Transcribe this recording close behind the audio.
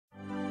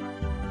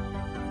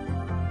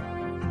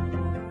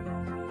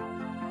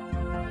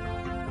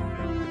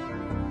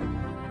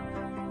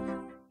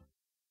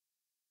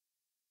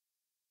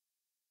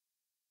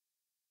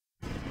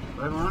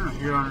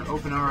Here on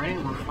OpenRA,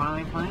 and we're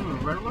finally playing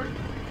with Red Alert.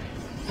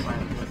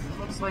 It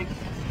looks like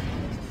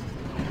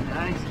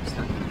adding some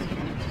stuff to this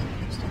game.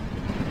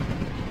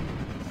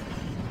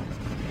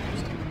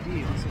 Interesting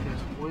indeed. Looks like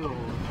there's oil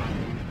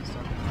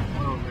stuff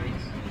in oil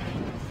rigs.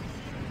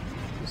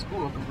 It's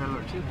cool. Open Red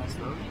Alert 2 has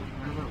those.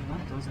 Red Alert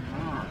 1 does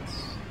not.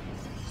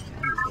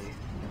 Standardly.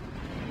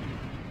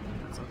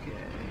 That's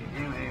okay.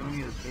 Anyway, we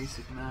need a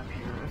basic map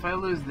here. If I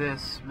lose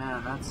this,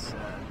 man, that's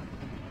sad.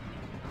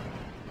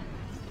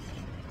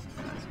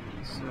 That's gonna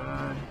be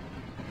sad.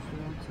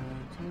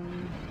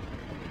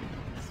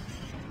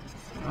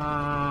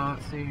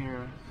 Let's see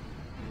here.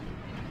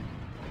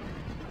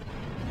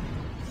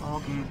 All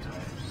game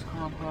types.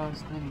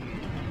 Compass,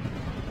 minigame.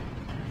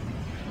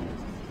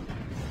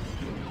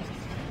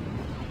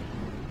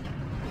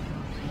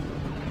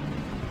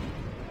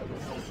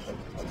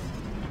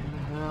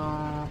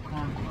 Hell,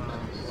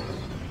 Conquest.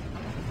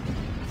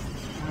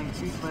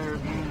 22-player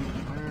game.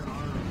 Player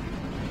order.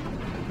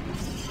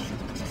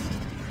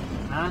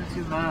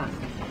 Man-to-man.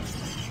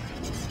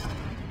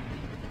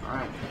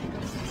 Alright.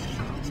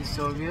 The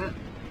Soviet.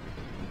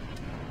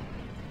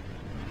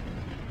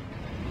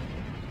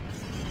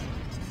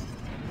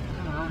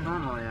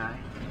 Normally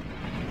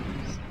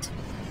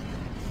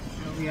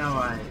It'll be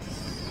allies.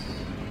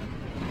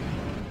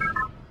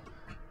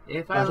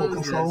 If I Battle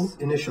lose control this,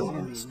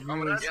 initialized.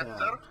 Really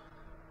sad.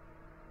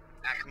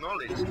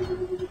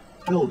 Acknowledged.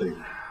 Building.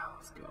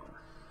 Let's go.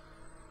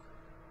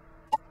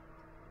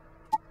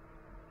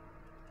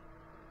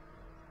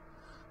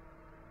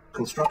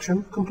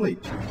 Construction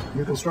complete.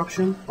 New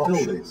construction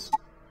buildings.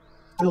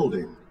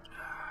 Building.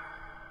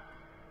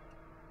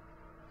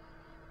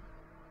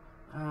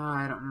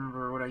 I don't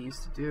remember what I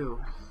used to do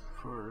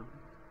for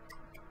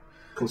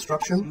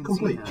Construction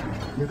complete.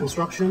 New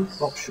construction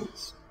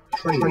options.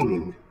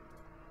 Training.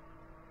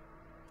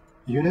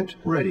 Unit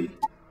ready.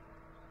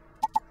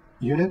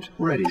 Unit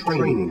ready.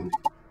 Training.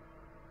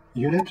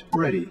 Unit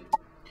ready.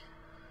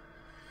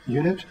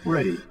 Unit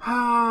ready.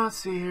 let's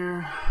see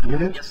here.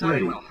 Unit Yes, very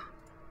ready. well.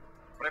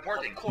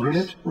 Reporting course.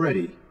 Unit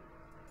ready.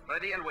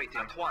 Ready and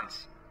waiting at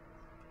once.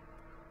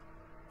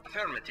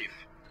 Affirmative.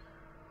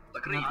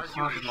 Agreed. Not As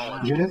you wish.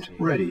 talking Unit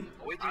ready.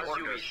 Awaiting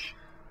orders.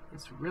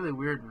 It's a really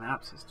weird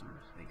map system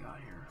they got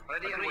here.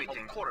 Ready and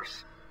waiting.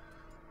 Course.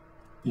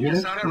 Unit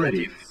Yes, ready.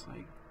 affirmative. It's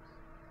like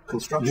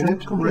Construction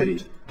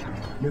complete.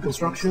 New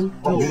construction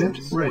unit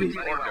ready. Awaiting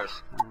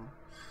orders.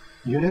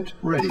 Unit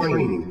ready.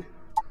 Training.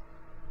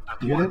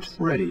 At Unit once.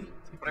 ready.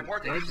 the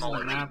Reporting edges of the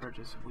acknowledged. map are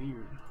just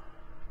weird.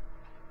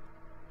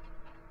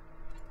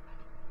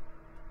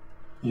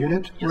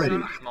 Unit Yes, ready.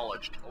 sir.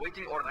 Acknowledged.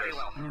 Awaiting orders. Very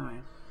well.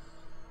 Anyway,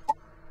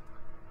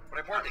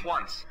 Report at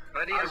once.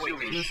 Ready and give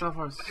waiting. yourself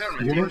a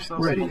Affirmative. Unit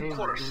yourself ready. a favor, Of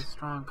course. get a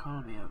strong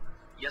economy up.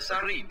 Yes, sir.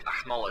 Agreed.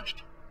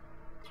 Acknowledged.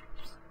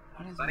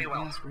 How does Very an well.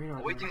 advanced radar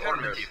Awaiting do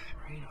orders.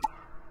 radar?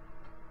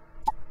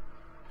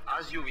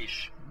 As you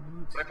wish.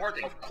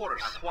 Reporting. Of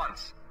course. At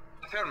once.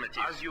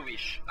 Affirmative. As you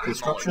wish.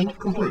 Construction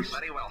Acknowledged. Of course. complete.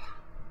 Very well.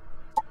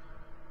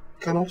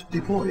 Cannot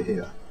deploy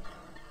here.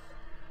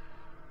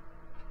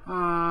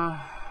 Uh,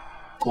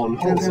 On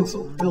hold.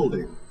 Cancel.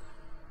 Building.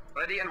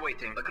 Ready and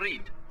waiting.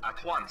 Agreed.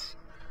 At once.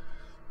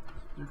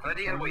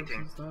 Ready and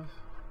waiting. Stuff.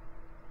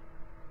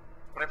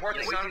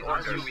 Reporting. Waiting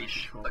as you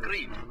wish.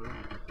 Agreed.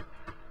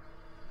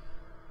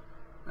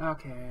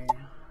 Okay, get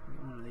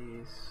one of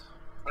these.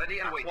 Ready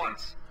and waiting.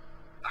 Once.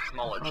 How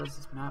Acknowledged. does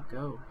this map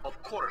go?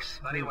 Of course.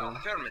 Very well.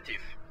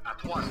 Affirmative.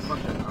 At once. Fuck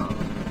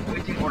that.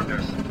 Waiting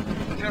orders.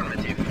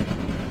 Affirmative.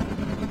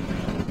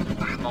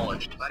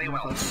 Acknowledged. Very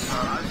well.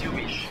 As you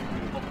wish.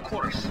 Of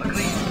course.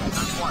 Agreed.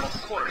 At once.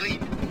 Of course.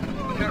 Agreed.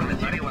 Affirmative.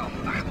 Very well.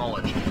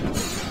 Acknowledged.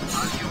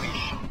 As you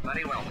wish.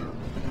 Very well.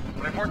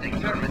 Reporting.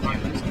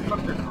 Affirmative. Just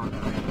fuck their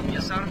contract.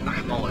 Yes, sir.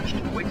 Acknowledged.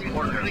 Waiting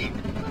order. Agreed.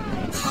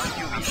 As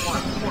you wish.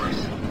 Of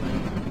course.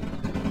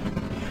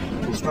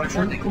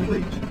 Construction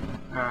complete.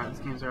 Alright, this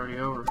game's already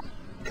over.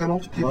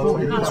 Cannot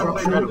deploy No,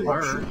 construction Red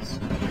Alert. options.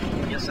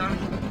 Yes, sir. Ready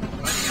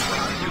and waiting.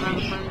 As you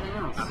wish. Anything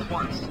else? At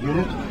once.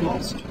 Unit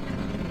lost.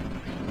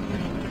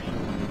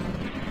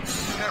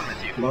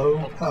 Affirmative. Low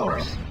Of power.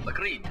 course.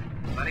 Agreed.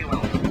 Very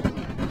well.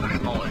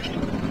 Acknowledged.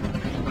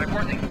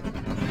 Reporting.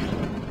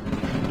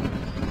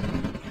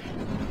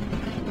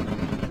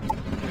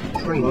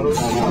 Training.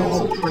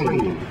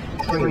 Training.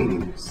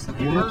 Training.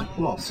 Unit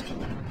lost.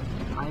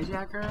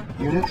 Hijacker?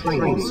 Unit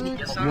training.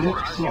 Yes, sir. Unit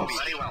As you wish.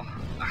 lost. Very well.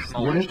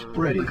 Acknowledged. Unit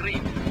ready.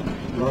 Agreed.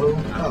 Low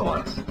At power.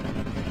 once.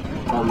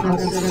 On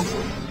hold.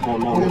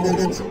 On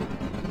hold.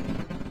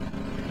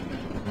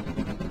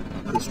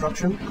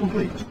 Construction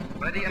complete.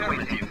 Ready and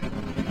waiting.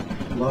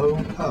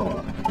 Low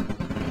power.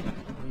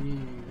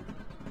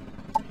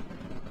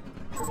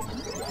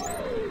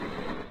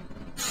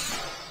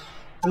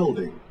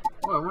 Building.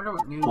 Oh, I wonder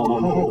what new...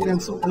 On hold.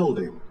 Cancel.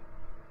 Building.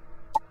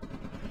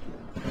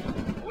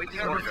 Waiting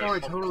Before I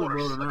orders. totally Of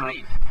course. load them up,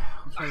 Agreed.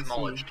 I'll try to see.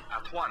 Acknowledged.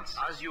 At once.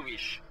 As you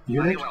wish.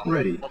 Unit Very well.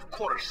 ready. Of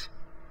course.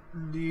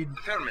 Indeed.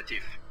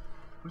 Affirmative.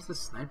 What's the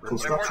sniper?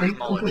 Construction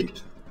Acknowledged.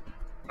 complete.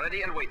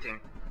 Ready and waiting.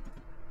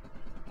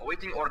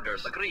 Awaiting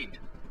orders. Agreed.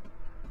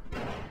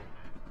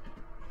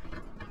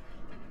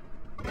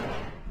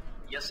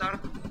 Yes, sir.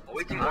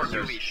 Awaiting orders. As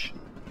you wish.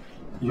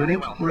 Very Unit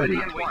well. ready.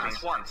 And waiting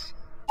at once.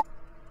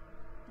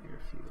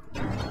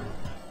 Airfield.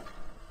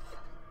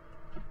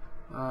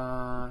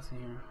 Let's see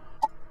here.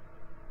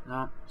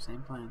 No,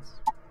 same plans.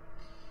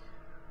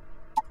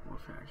 War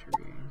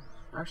factory.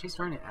 They're actually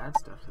starting to add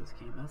stuff to this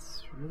game.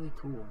 That's really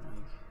cool.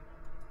 Like,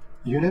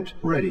 Unit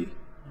ready.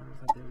 never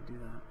thought they would do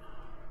that.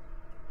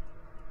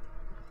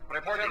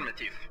 Report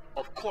affirmative.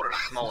 Of course.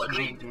 Small It's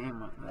a agreed.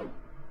 game, like,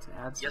 to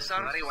add stuff. Yes,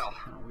 sir. Very well.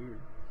 Kind of weird.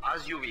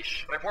 As you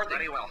wish. Reporting.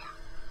 Very well.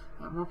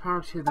 More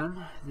power to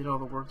them. Did all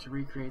the work to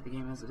recreate the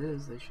game as it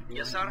is. They should be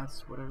Yes, able to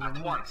sir. add whatever they At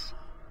want. once.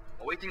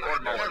 Awaiting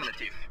orders.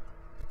 Affirmative.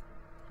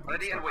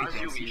 Ready and waiting.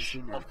 As you wish.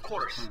 Of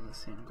course. Playing the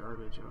same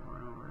garbage over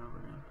and over and over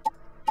again.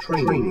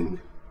 Training.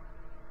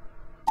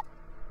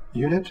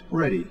 Unit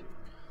ready.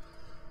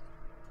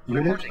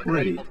 Unit Reporting.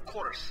 ready. Of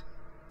course.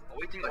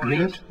 Awaiting orders.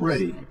 Unit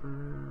ready. Sniper.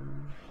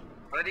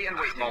 Ready and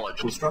waiting. Acknowledged.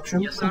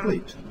 Construction Yes, sir.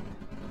 complete.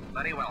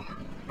 Very well.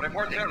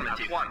 Reporting.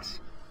 Affirmative. At once.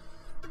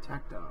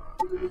 Attack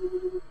dog.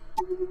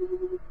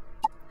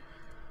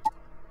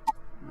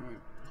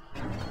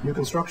 Alright. New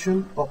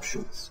construction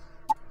options.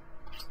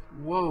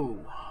 Whoa.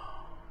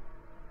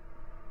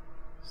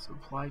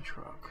 Supply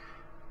truck.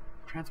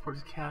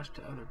 Transports cash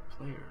to other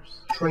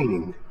players.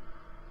 Training.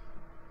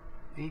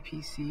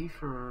 APC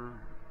for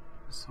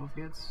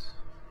Soviets.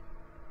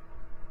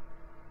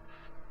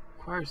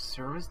 Requires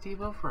service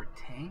depot for a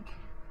tank?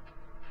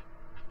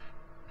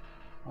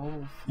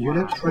 Oh,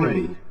 Unit flat.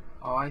 ready.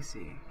 Oh, I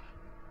see.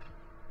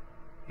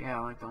 Yeah,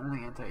 like the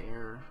only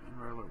anti-air in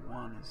Red Alert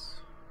 1 is...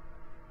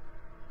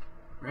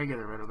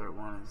 Regular Red Alert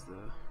 1 is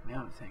the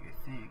nano tank,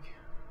 I think.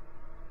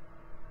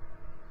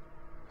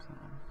 So,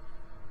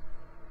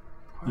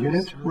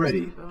 Unit service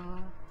ready.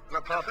 depot?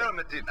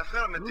 Affirmative.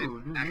 Affirmative.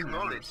 Ooh, new unit I've never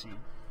Acknowledged. seen.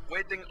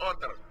 Waiting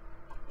order.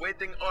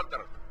 Waiting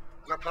order.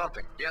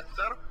 Reporting. Yes,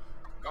 sir.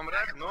 Comrade.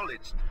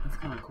 Acknowledged. That's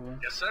kind of cool.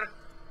 Yes, sir.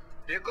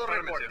 Vehicle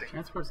reporting.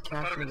 Transports cash to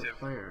other Affirmative.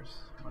 players.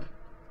 What?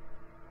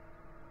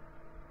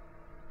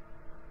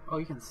 Oh,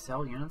 you can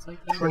sell units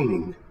like that?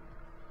 Training.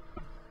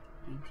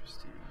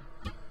 Interesting.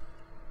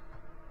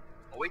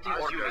 Awaiting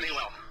orders. Very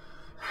well.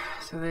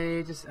 So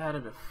they just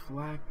added a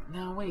flag.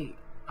 Now wait,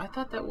 I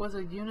thought that was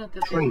a unit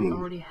that Training. they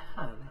already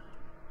had.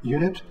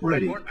 Unit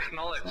ready. Report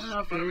acknowledged. I don't know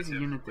if it is a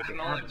unit that they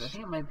added. I Acknowledged.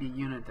 think it might be a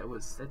unit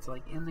that's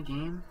like in the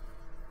game,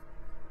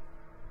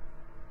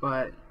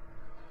 but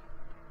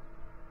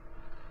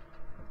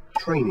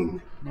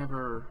Training.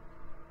 never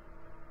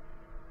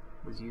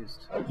was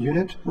used.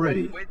 Unit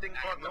ready. Waiting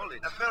for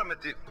acknowledged.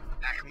 Affirmative.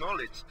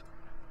 Acknowledged.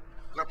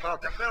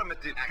 Report.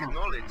 Affirmative. Oh.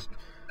 Acknowledged.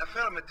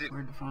 Affirmative.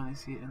 Where to finally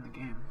see it in the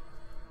game?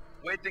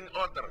 Waiting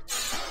order.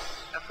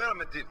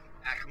 Affirmative.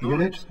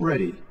 Unit Acknowledged.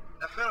 ready.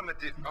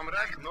 Affirmative. Comrade.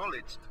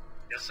 Acknowledged.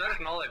 Yes, sir.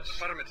 Acknowledged.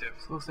 Affirmative.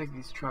 So it looks like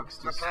these trucks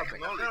just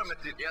Reporting.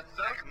 Affirmative. Yes,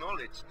 sir.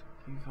 Acknowledged.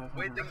 Q500.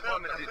 Waiting.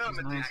 Affirmative.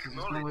 It's nice 'cause there's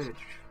no way to Acknowledged.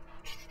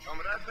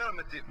 Comrade.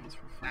 Affirmative.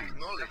 transfer funds.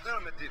 Acknowledged.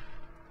 Affirmative.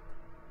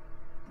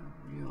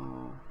 A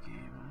real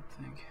game, I don't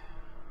think.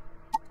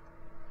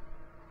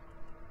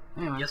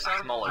 Anyway, Yes, sir.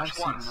 I've Acknowledged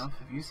seen once. enough.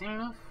 Have you seen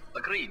enough?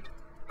 Agreed.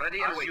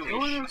 Ready and waiting.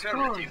 Go and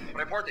explore. Affirmative.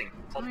 Reporting.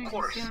 Tell me Of if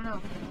course. you've seen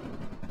enough.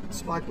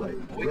 Spy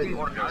plane ready. Waiting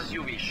orders. As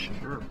you wish.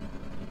 Sure.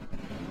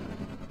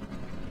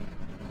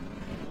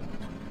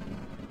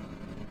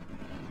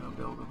 You'll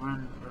be able to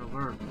run Red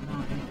Alert, but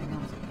not anything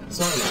else like that.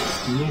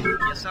 Silos needed.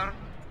 Yes, sir.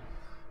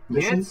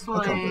 Mission Get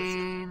accomplished.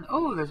 slain!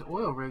 Oh, there's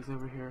oil rigs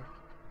over here.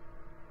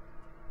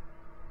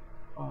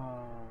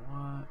 Oh,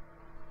 what?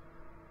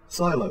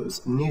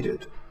 Silos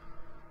needed.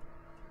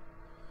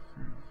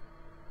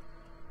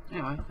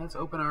 Anyway, that's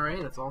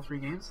OpenRA. That's all 3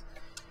 games.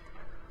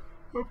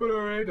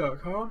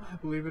 OpenRA.com, I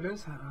believe it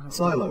is. I don't know.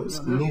 Silos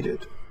Yeah,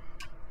 needed.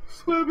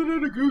 Slam it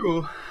into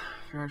Google if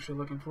you're actually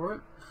looking for it.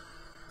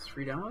 It's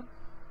free download.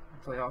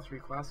 Play all 3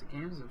 classic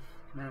games of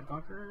Command &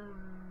 Conquer.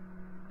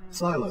 and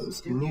Silos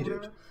Doom, needed.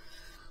 whatever.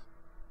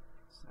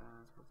 So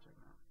that's worth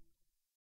checking out.